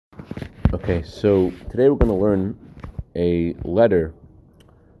Okay, so today we're going to learn a letter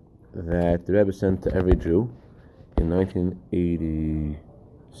that the Rebbe sent to every Jew in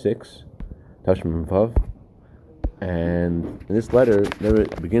 1986, Tashmim Vav, and in this letter,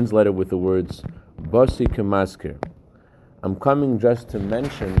 it begins the letter with the words, Basi Kemaskir. I'm coming just to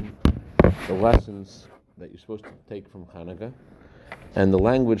mention the lessons that you're supposed to take from Hanukkah, and the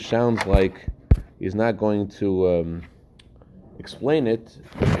language sounds like he's not going to explain it.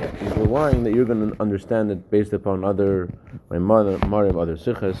 He's relying that you're going to understand it based upon other Marim, other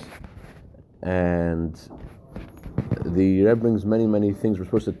Sichas, and the Rebbe brings many things we're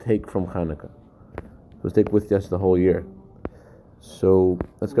supposed to take from Hanukkah. We're supposed to take with us the whole year. So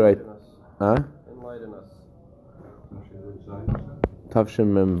let's go right. Enlighten us. Tavshim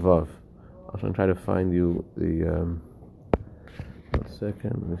Mem Vav. I'm going to try to find you the. 1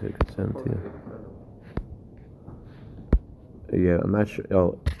 second. Let me see if I can send to you. Yeah, I'm not sure.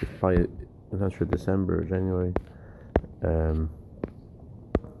 Oh, it's probably, I'm not sure, December or January. So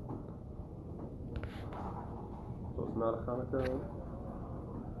it's not a Hanukkah?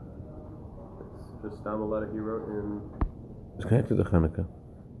 It's just down the letter he wrote in... It's connected to Hanukkah.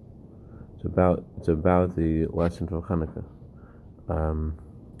 It's about the lesson from Hanukkah.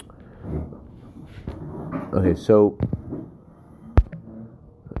 Okay, so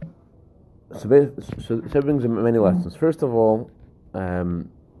it brings many lessons. First of all, the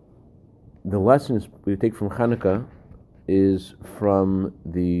lessons we take from Hanukkah is from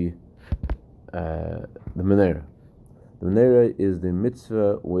the Menorah. The Menorah is the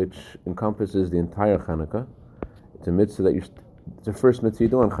mitzvah which encompasses the entire Hanukkah. It's a mitzvah it's the first mitzvah you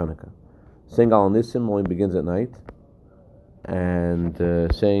do on Hanukkah. Saying Al Nisim only begins at night, and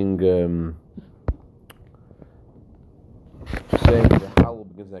saying the Hallel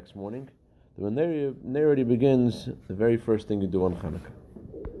begins the next morning. The Menorah already begins the very first thing you do on Hanukkah.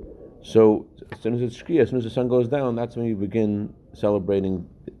 So as soon as it's Shkia, as soon as the sun goes down, that's when you begin celebrating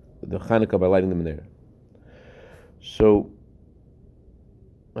the Hanukkah by lighting the Menorah. So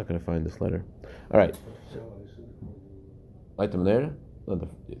I'm not going to find this letter. All right, light the Menorah. The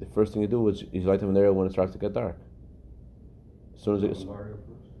first thing you do is you light the Menorah when it starts to get dark. As soon as it's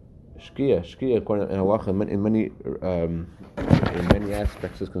Shkia, according to Halacha, in many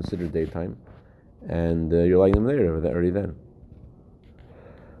aspects is considered daytime, and you're lighting the Menorah already then.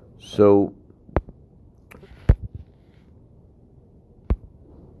 So,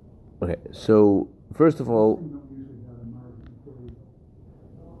 okay. So first of all,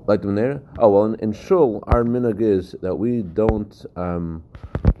 light the Menorah. Oh well, in Shul, our minhag is that we don't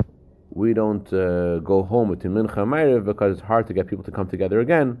go home between Mincha and Ma'ariv because it's hard to get people to come together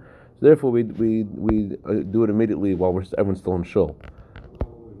again. So therefore, we do it immediately while everyone's still in Shul.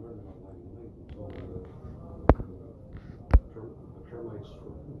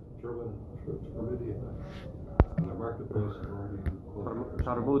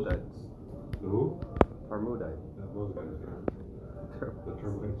 Tarmudites. Who? Tarmudite.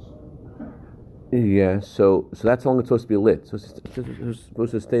 Yeah, so that's how long it's supposed to be lit. So it's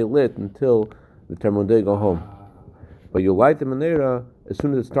supposed to stay lit until the Talmudim go home. But you light the Menorah as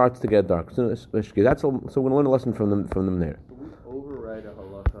soon as it starts to get dark. So we're going to learn a lesson from the Menorah. So we override a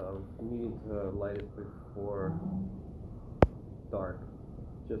halacha of needing to light it before dark,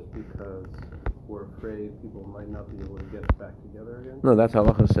 just because we're afraid people might not be able to get back together again? No, that's how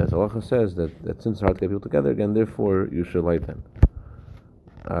halacha says. Halacha says that since it's hard to get people together again, therefore you should light them.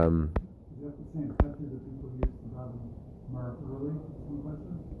 Is that the same method that people use to daven more early?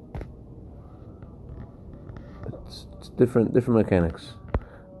 It's different mechanics.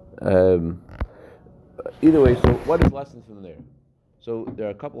 Either way, so what is lessons from there? So there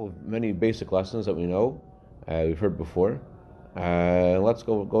are a couple of many basic lessons that we know, we've heard before. Let's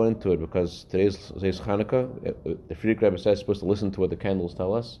go into it, because today's Hanukkah. The Frierdiker Rebbe says we're supposed to listen to what the candles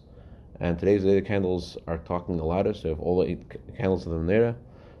tell us, and today's day the candles are talking the loudest. So we have all the 8 candles of the Menorah.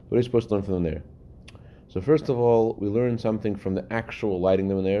 What are we supposed to learn from the Menorah? So first of all, we learn something from the actual lighting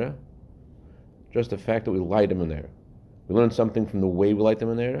the Menorah, just the fact that we light the Menorah. We learn something from the way we light the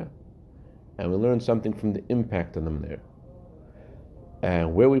Menorah, and we learn something from the impact of the Menorah,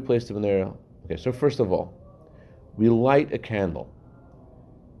 and where we place the Menorah. Okay, so first of all, we light a candle.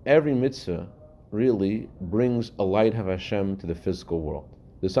 Every mitzvah really brings a light of Hashem to the physical world.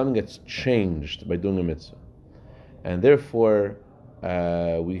 There's something that's changed by doing a mitzvah, and therefore,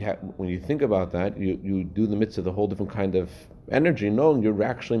 when you think about that, you do the mitzvah the whole different kind of energy, knowing you're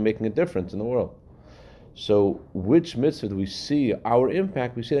actually making a difference in the world. So, which mitzvah do we see our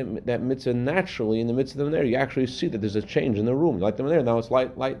impact? We see that mitzvah naturally in the mitzvah of the Menorah. You actually see that there's a change in the room. You light the Menorah, now it's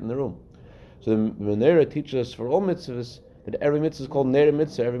light in the room. So the Menorah teaches us for all mitzvahs that every mitzvah is called Ner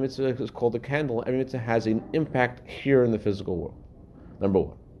mitzvah, every mitzvah is called a candle, every mitzvah has an impact here in the physical world. Number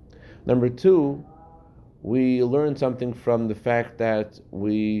one. Number two, we learn something from the fact that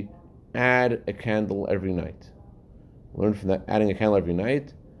we add a candle every night. Learn from that adding a candle every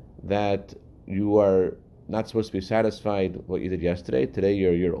night that you are not supposed to be satisfied with what you did yesterday. Today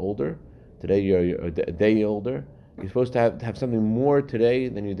you're a year older. Today you're a day older. You're supposed to have something more today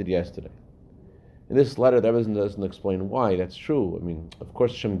than you did yesterday. In this letter, the Rebbe doesn't explain why. That's true. I mean, of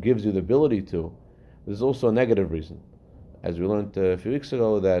course, Hashem gives you the ability to. There's also a negative reason. As we learned a few weeks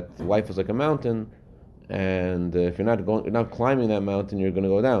ago, that life is like a mountain, and if you're not climbing that mountain, you're going to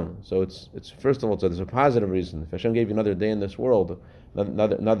go down. So it's first of all, so there's a positive reason. If Hashem gave you another day in this world,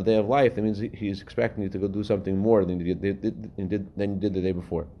 another day of life, that means He's expecting you to go do something more than you did the day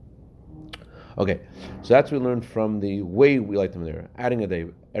before. Okay, so that's what we learned from the way we light the menorah,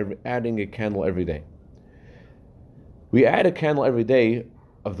 adding a candle every day. We add a candle every day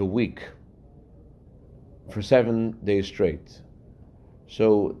of the week for 7 days straight.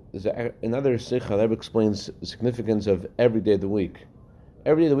 So there's another sikha that explains the significance of every day of the week.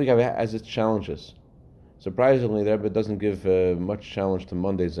 Every day of the week has its challenges. Surprisingly, the Rebbe doesn't give much challenge to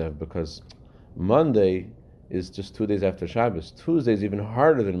Monday's because Monday is just 2 days after Shabbos. Tuesday is even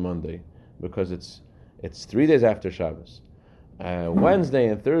harder than Monday because it's 3 days after Shabbos. Wednesday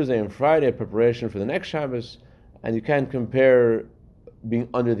and Thursday and Friday are preparation for the next Shabbos, and you can't compare being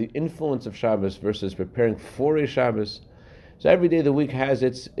under the influence of Shabbos versus preparing for a Shabbos. So every day of the week has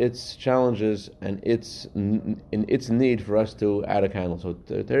its challenges and its need for us to add a candle. So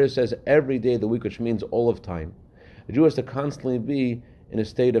Torah says every day of the week, which means all of time. The Jew has to constantly be in a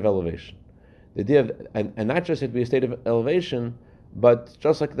state of elevation. The idea of, and not just to be a state of elevation, but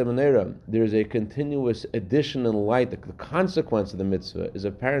just like the menorah, there's a continuous addition in light. The consequence of the mitzvah is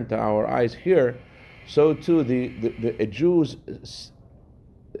apparent to our eyes here. So too, a Jew's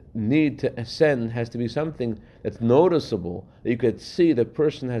need to ascend has to be something that's noticeable, that you could see the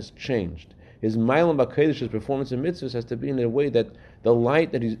person has changed. His Mailam B'Kodesh, his performance in mitzvahs, has to be in a way that the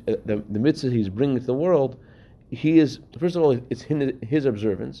light that the mitzvah he's bringing to the world, he is, first of all, it's his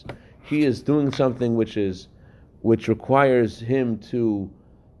observance. He is doing something which requires him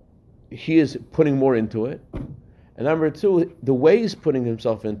he is putting more into it. And number two, the way he's putting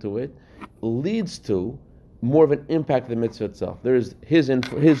himself into it leads to more of an impact of the mitzvah itself. There is his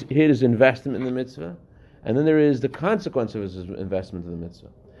investment in the mitzvah, and then there is the consequence of his investment in the mitzvah.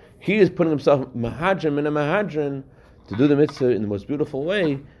 He is putting himself mahadran min mahadran to do the mitzvah in the most beautiful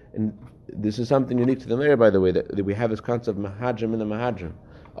way, and this is something unique to the Meir, by the way, that we have this concept of mahadran min mahadran.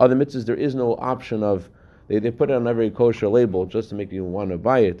 Other mitzvahs, there is no option of, they put it on every kosher label just to make you want to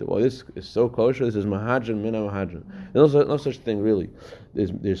buy it. Well, this is so kosher, this is mahadran min mahadran. There's no such thing really.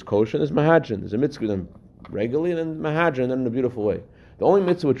 There's kosher, there's mahadran, there's a mitzvah regularly, and then mahadran, and then in a beautiful way. The only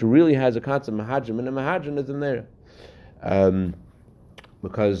mitzvah which really has a concept of mahadran min mahadran is in there.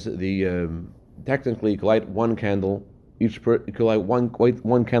 Because technically you can light one candle, you can light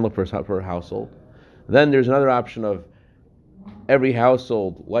one candle per household. Then there's another option of every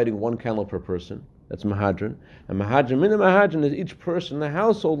household lighting one candle per person. That's mahadran. And mahadran min mahadran is each person in the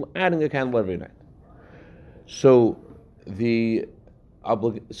household adding a candle every night. So the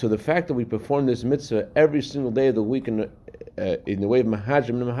fact that we perform this mitzvah every single day of the week in the way of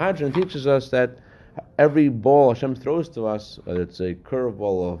mahadran min mahadran teaches us that every ball Hashem throws to us, whether it's a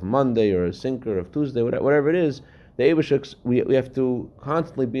curveball of Monday or a sinker of Tuesday, whatever it is, the Eibusha, we have to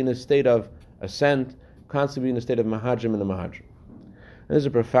constantly be in a state of ascent, constantly be in a state of mahadran and mahadran. And this is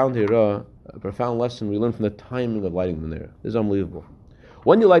a profound hira, a profound lesson we learn from the timing of lighting the menorah. This is unbelievable.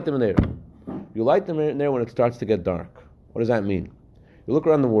 When you light the menorah, you light the menorah when it starts to get dark. What does that mean? You look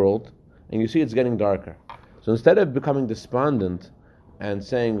around the world and you see it's getting darker. So instead of becoming despondent and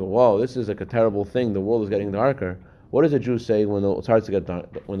saying, "Whoa, this is like a terrible thing. The world is getting darker." What does a Jew say when it starts to get dark?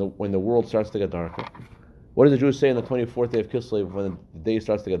 When the world starts to get darker? What does a Jew say on the 24th day of Kislev when the day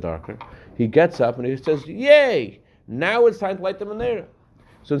starts to get darker? He gets up and he says, "Yay! Now it's time to light the menorah."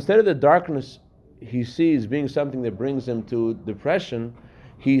 So instead of the darkness he sees being something that brings him to depression,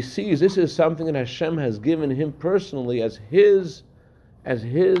 he sees this is something that Hashem has given him personally as his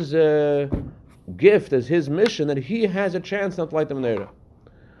gift, as his mission, that he has a chance not to light the menorah.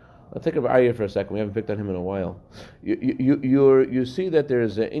 Let's take up Aryeh for a second. We haven't picked on him in a while. You see that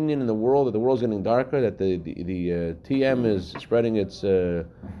there's an Indian in the world, that the world's getting darker, that the TM is spreading its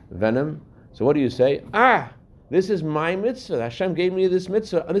venom. So what do you say? This is my mitzvah. Hashem gave me this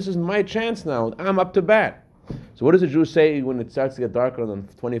mitzvah, and this is my chance now. I'm up to bat. So what does the Jew say when it starts to get darker on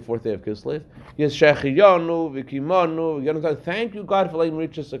the 24th day of Kislev? He says, Shechiyonu, Vikimonu, thank you, God, for letting me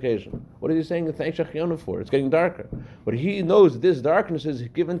reach this occasion. What is he saying? Thank Shechiyonu for? It's getting darker. But he knows that this darkness is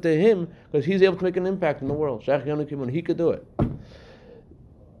given to him because he's able to make an impact in the world. Shechiyonu, Kimonu, he could do it.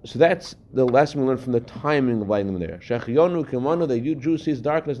 So that's the lesson we learn from the timing of lighting them there. Shechiyonu, Kimonu, the Jew sees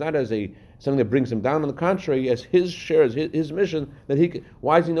darkness not as something that brings him down. On the contrary, as his share, his mission, that he can,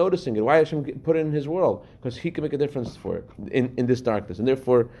 why is he noticing it? Why Hashem put it in his world? Because he can make a difference for it in this darkness, and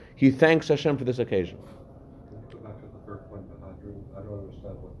therefore he thanks Hashem for this occasion. Back to the third point, Mahadran. I don't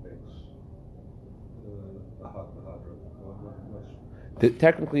understand what makes the Mahadran.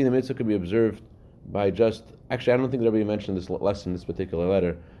 Technically, the mitzvah could be observed by just. Actually, I don't think that everybody mentioned this lesson in this particular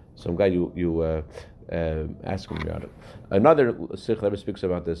letter. So I'm glad you asked me about it. Another sikh ever speaks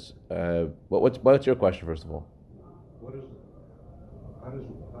about this. What's your question, first of all? How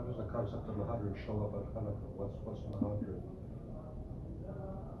does the concept of Mahadran show up at Hanukkah? What's Mahadran?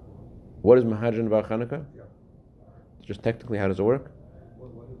 What is Mahadran about Hanukkah? Yeah. Just technically, how does it work?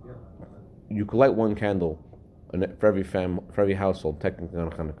 Yeah. You could light one candle for every for every household, technically on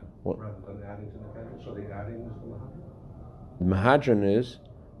Hanukkah. Rather than adding to the candle, so the adding is the Mahadran? The Mahadran is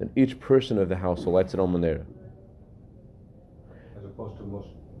that each person of the household lights their own menorah. As opposed to most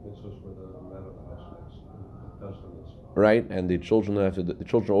mitzvahs where the man of the house does the mitzvah. Right, and the children don't have to. The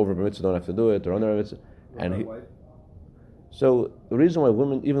children over mitzvah don't have to do it. They're under mitzvah, and so the reason why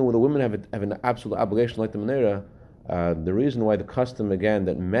women, even when the women have an absolute obligation to light the menorah, the reason why the custom again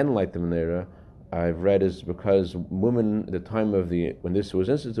that men light the menorah, I've read, is because women at the time of when this was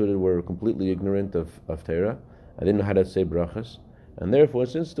instituted were completely ignorant of Torah. I didn't know how to say brachas, and therefore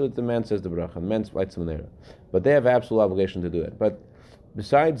it's instituted. The man says the bracha, the man lights the menorah, but they have absolute obligation to do it. But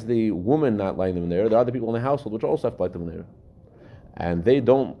besides the woman not lighting the menorah, there are other people in the household which also have to light the menorah, and they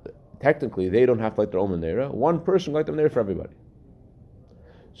don't have to light their own menorah. One person light the menorah for everybody.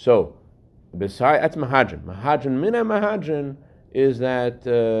 So, that's Mahadran. Mina Mahadran is that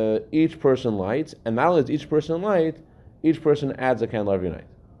each person lights, and not only does each person light, each person adds a candle every night.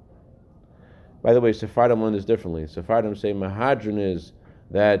 By the way, Sephardim learn this differently. Sephardim say Mahadran is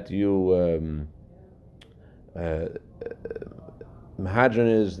that you Mahadran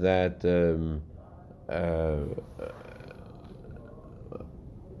is that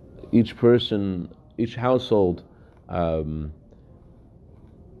each person, each household, they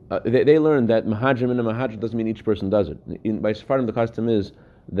learn that Mahadran and Mahadran doesn't mean each person does it. By Sephardim, the custom is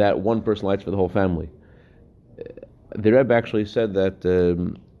that one person lights for the whole family. The Rebbe actually said that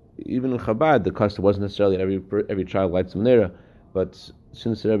even in Chabad, the custom wasn't necessarily that every child lights the menorah, but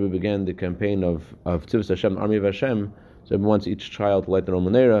since the Rebbe began the campaign of Tzivos Hashem, Army of Hashem, so everyone wants each child to light their own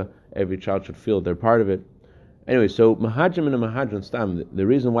menorah. Every child should feel they're part of it. Anyway, so Mahadran and Mahadran Stam, the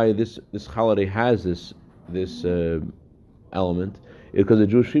reason why this holiday has this element is because the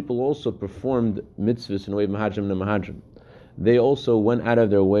Jewish people also performed mitzvahs in a way of Mahadran and Mahadran. They also went out of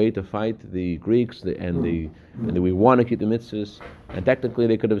their way to fight the Greeks, and we want to keep the mitzvahs. And technically,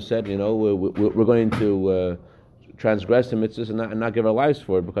 they could have said, we're going to transgress the mitzvahs and not give our lives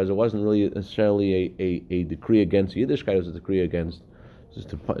for it, because it wasn't really necessarily a decree against Yiddishkeit. It was a decree against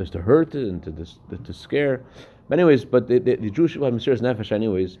to hurt it and to scare. But anyways, the Jewish people have Mesiras Nefesh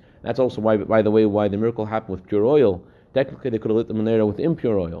anyways. That's also why, by the way, why the miracle happened with pure oil. Technically, they could have lit the menorah with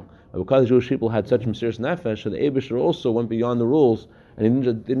impure oil. But because the Jewish people had such Mesiras Nefesh, so the Eibusher also went beyond the rules, and he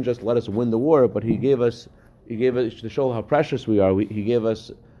didn't just let us win the war, but he gave us to show how precious we are. He gave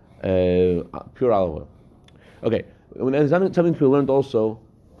us pure olive oil. Okay, and there's something we learned also.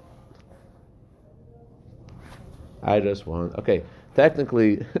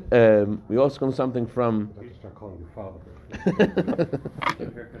 Technically, we also learned something from. I have to start calling you father.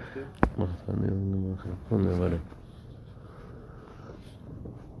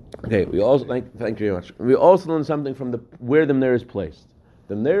 Okay, we also thank you very much. We also learned something from where the menorah is placed.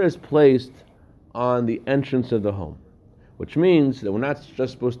 The menorah is placed on the entrance of the home, which means that we're not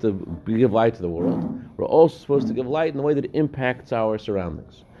just supposed to give light to the world. We're also supposed to give light in the way that it impacts our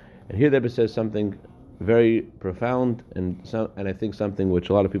surroundings. And here the Rebbe says something very profound, and I think something which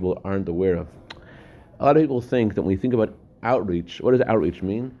a lot of people aren't aware of. A lot of people think that when we think about outreach, what does outreach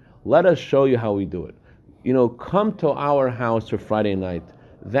mean? Let us show you how we do it. Come to our house for Friday night.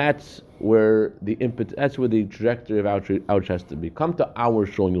 That's where the trajectory of outreach has to be. Come to our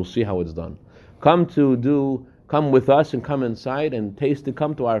show and you'll see how it's done. Come with us and come inside and taste it.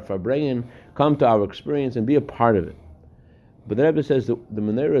 Come to our Farbrengen, come to our experience and be a part of it. But the Rebbe says that the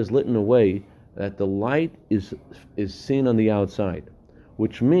menorah is lit in a way that the light is seen on the outside,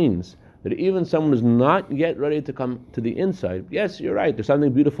 which means that even someone who's not yet ready to come to the inside, yes, you're right, there's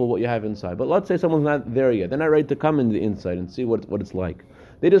something beautiful what you have inside, but let's say someone's not there yet, they're not ready to come into the inside and see what it's like.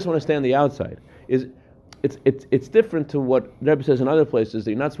 They just want to stay on the outside. It's different to what the Rebbe says in other places,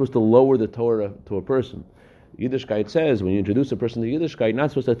 that you're not supposed to lower the Torah to a person. Yiddishkeit says when you introduce a person to Yiddishkeit, you're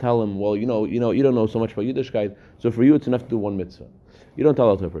not supposed to tell him, well, you don't know so much about Yiddishkeit, so for you it's enough to do one mitzvah. You don't tell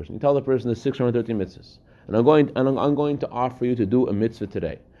that to a person. You tell the person there's 613 mitzvahs, and I'm going to offer you to do a mitzvah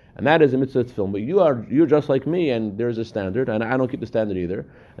today, and that is a mitzvah film. But you're just like me, and there's a standard, and I don't keep the standard either,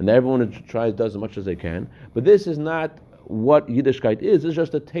 and everyone does as much as they can. But this is not what Yiddishkeit is. It's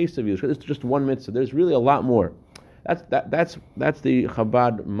just a taste of Yiddishkeit. It's just one mitzvah. There's really a lot more. That's the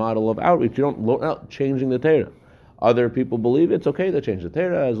Chabad model of outreach. You're not changing the Torah. Other people believe it's okay to change the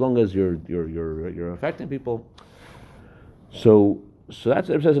Torah as long as you're affecting people. So that's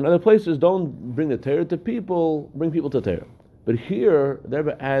what it says in other places. Don't bring the Torah to people. Bring people to Torah. But here, the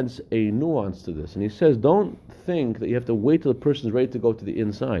Rebbe adds a nuance to this, and he says, don't think that you have to wait till the person's ready to go to the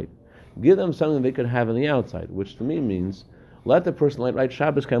inside. Give them something they could have on the outside, which to me means let the person light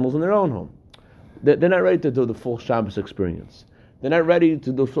Shabbos candles in their own home. They're not ready to do the full Shabbos experience. They're not ready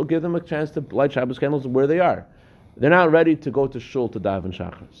to give them a chance to light Shabbos candles where they are. They're not ready to go to shul to daven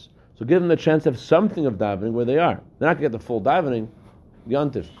Shachris. So give them the chance to have something of davening where they are. They're not going to get the full davening,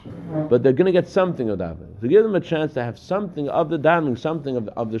 Yontif, but they're going to get something of davening. So give them a chance to have something of the davening, something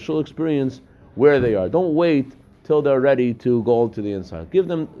of the shul experience where they are. Don't wait till they're ready to go to the inside. Give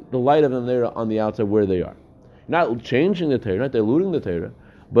them the light of them there on the outside where they are. You're not changing the Torah, not diluting the Torah,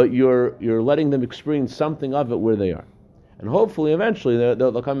 but you're letting them experience something of it where they are. And hopefully, eventually,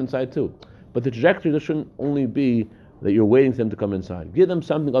 they'll come inside too. But the trajectory shouldn't only be that you're waiting for them to come inside. Give them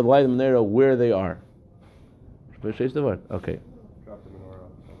something of light of them there where they are. Okay. Dropped the menorah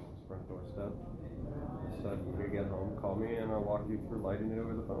on the front doorstep. Said, when you get home, call me and I'll walk you through lighting it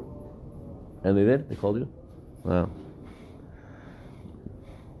over the phone. And they did? They called you? Wow.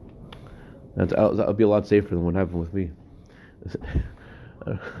 That'll be a lot safer than what happened with me.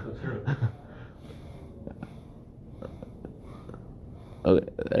 Okay,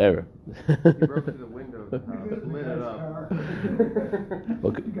 whatever. He broke through the window of the house, lit it up.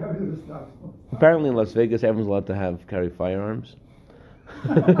 Okay. You got rid of the stuff. Apparently in Las Vegas, everyone's allowed to carry firearms.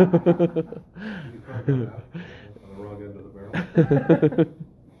 You found that out on the wrong end of the barrel.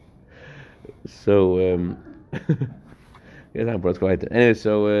 So, let's go ahead. Anyway,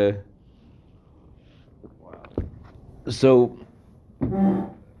 so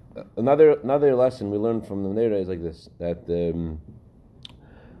another lesson we learned from the Menorah is like this, that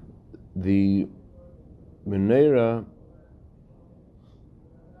the Menorah,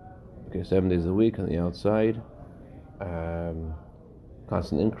 7 days a week on the outside,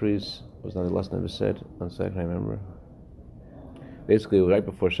 constant increase was another lesson I ever said. 1 second, I remember. Basically, it was right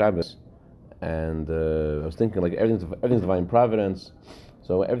before Shabbos, and I was thinking like everything's divine providence.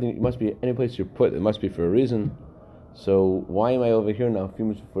 So everything must be, any place you're put, it must be for a reason. So why am I over here now, a few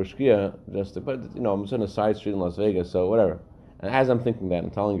minutes before Shkia? I'm just on a side street in Las Vegas, so whatever. And as I'm thinking that, I'm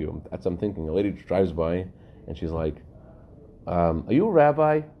telling you, as I'm thinking, a lady drives by, and she's like, "Are you a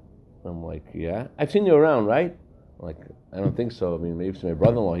rabbi?" I'm like, "Yeah." "I've seen you around, right?" I'm like, "I don't think so. I mean, maybe it's my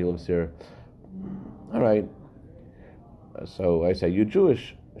brother-in-law. He lives here." "All right." So I say, "You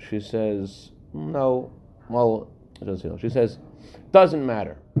Jewish?" She says, "No." Well, I don't say no. She says, "Doesn't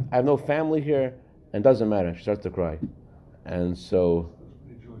matter. I have no family here, and doesn't matter." She starts to cry, and so,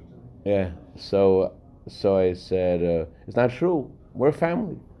 yeah. So I said, "It's not true. We're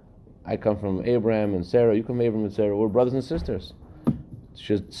family. I come from Abraham and Sarah. You come from Abraham and Sarah. We're brothers and sisters." She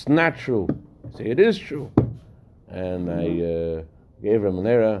says, "It's not true." I say, "It is true." And I gave her a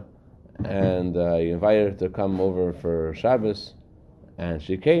menorah, and I invited her to come over for Shabbos, and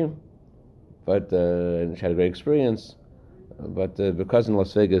she came. But and she had a great experience. But because in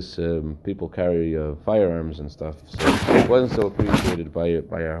Las Vegas people carry firearms and stuff, so it wasn't so appreciated by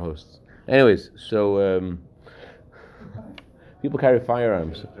our hosts. Anyways, so people carry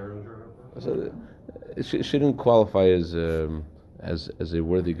firearms. So she didn't qualify as a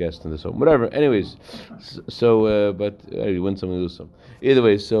worthy guest in this home. Whatever. Anyways, so but you win some, you lose some. Either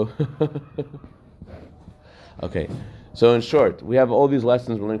way, so okay. So in short, we have all these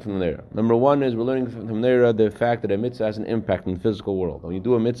lessons we're learning from the Menorah. Number one is we're learning from the Menorah the fact that a mitzvah has an impact in the physical world. When you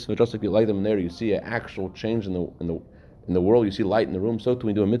do a mitzvah, just like you light the Menorah, you see an actual change in the world. You see light in the room. So too,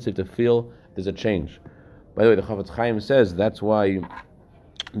 when you do a mitzvah, to feel there's a change. By the way, the Chafetz Chaim says that's why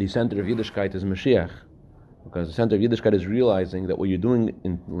the center of Yiddishkeit is Mashiach, because the center of Yiddishkeit is realizing that what you're doing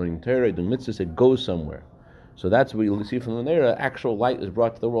in learning Torah, doing mitzvahs, it goes somewhere. So that's what you'll see from the Menorah. Actual light is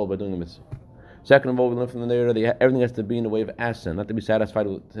brought to the world by doing the mitzvah. Second of all, we learn from the narrative that everything has to be in the way of asin, not to be satisfied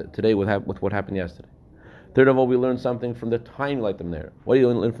today with what happened yesterday. Third of all, we learn something from the time like the Menera. What do you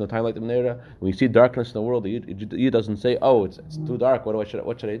learn from the time like the Menera? When you see darkness in the world, the Yid doesn't say, "Oh, it's too dark. What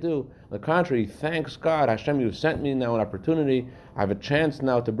should I do?" On the contrary, thanks God, Hashem, you've sent me now an opportunity. I have a chance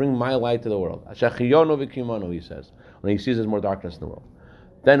now to bring my light to the world. Ashachiyonu v'kimonu, he says, when he sees there's more darkness in the world.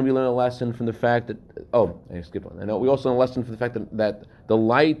 Then we learn a lesson from the fact that I skip on. And we also learn a lesson from the fact that the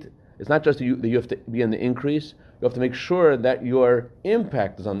light is not just that you have to be on the increase. You have to make sure that your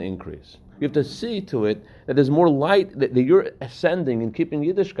impact is on the increase. You have to see to it that there's more light, that you're ascending and keeping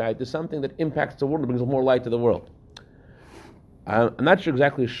Yiddishkeit to something that impacts the world, brings more light to the world. I'm not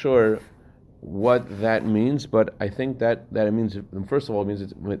exactly sure what that means, but I think that it means, first of all, it means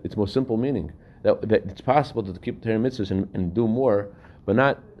its most simple meaning, that it's possible to keep Torah mitzvahs and do more, but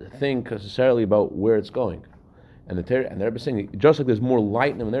not think necessarily about where it's going. And the Rebbe is saying, just like there's more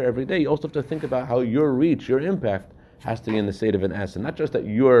light in there every day, you also have to think about how your reach, your impact, has to be in the state of an ascent. Not just that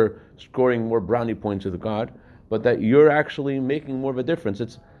you're scoring more brownie points with God, but that you're actually making more of a difference.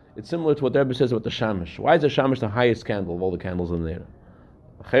 It's similar to what the Rebbe says about the Shamish. Why is the Shamish the highest candle of all the candles in there?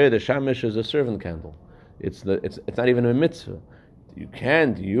 The Shamish is a servant candle. It's not even a mitzvah. You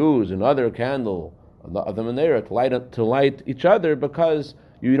can't use another candle of the Menera to light each other because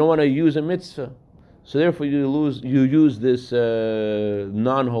you don't want to use a mitzvah. So therefore you use this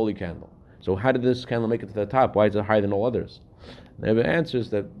non-holy candle. So how did this candle make it to the top? Why is it higher than all others? The Rebbe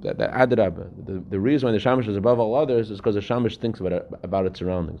answers that Adrabah, the reason why the Shamish is above all others is because the Shamish thinks about its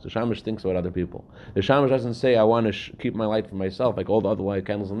surroundings. The Shamish thinks about other people. The Shamish doesn't say, I want to keep my light for myself, like all the other light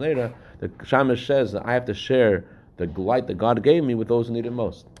candles in there. The Shamish says that I have to share the light that God gave me with those who need it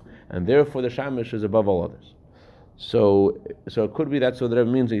most. And therefore the Shamish is above all others. So it could be that's what the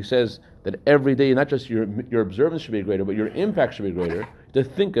Rebbe means. He says that every day, not just your observance should be greater, but your impact should be greater, to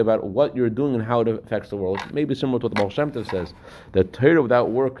think about what you're doing and how it affects the world. Maybe similar to what the Baal Shem Tov says, that Torah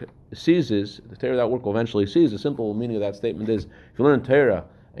without work ceases, the Torah without work will eventually cease. The simple meaning of that statement is, if you learn Torah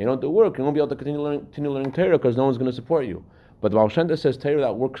and you don't do work, you won't be able to continue learning Torah because no one's going to support you. But the Baal Shem Tov says Torah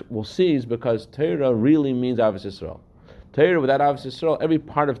without work will cease because Torah really means Avos Yisrael. Torah without Avos Yisrael, every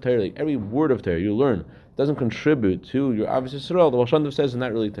part of Torah, like every word of Torah you learn, doesn't contribute to your Avos Yisrael. The Baal Shem Tov says it's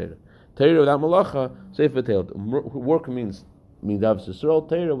not really Torah. Torah without Malacha, Sefer Torah. Work means Avos Yisrael.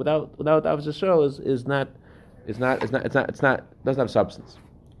 Torah without Avos Yisrael doesn't have substance.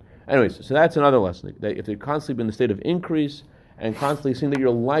 Anyways, so that's another lesson. That if you constantly be in the state of increase and constantly seeing that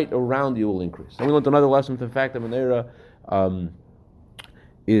your light around you will increase. And we learned another lesson from the fact that Menera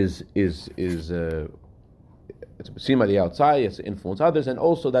is it's seen by the outside, it's to influence others, and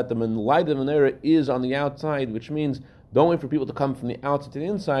also that the light of the Menera is on the outside, which means don't wait for people to come from the outside to the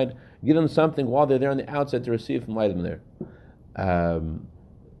inside. Give them something while they're there on the outside to receive from light of the Menera.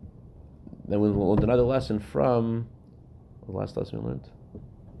 Then we learned another lesson from the last lesson we learned.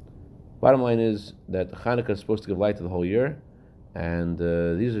 Bottom line is that Hanukkah is supposed to give light to the whole year, and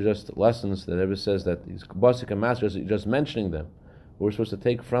these are just lessons that Rebbe says that these Basic and Masters, just mentioning them, we're supposed to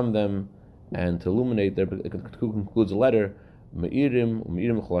take from them and to illuminate their. It concludes the letter. Me'irim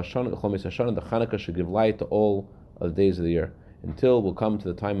chol Hashanah, the Hanukkah should give light to all of the days of the year until we'll come to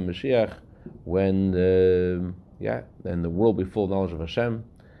the time of Mashiach, when then the world will be full of knowledge of Hashem,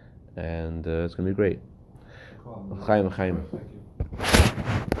 and it's going to be great. Chaim.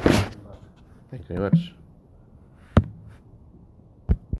 Thank you very much.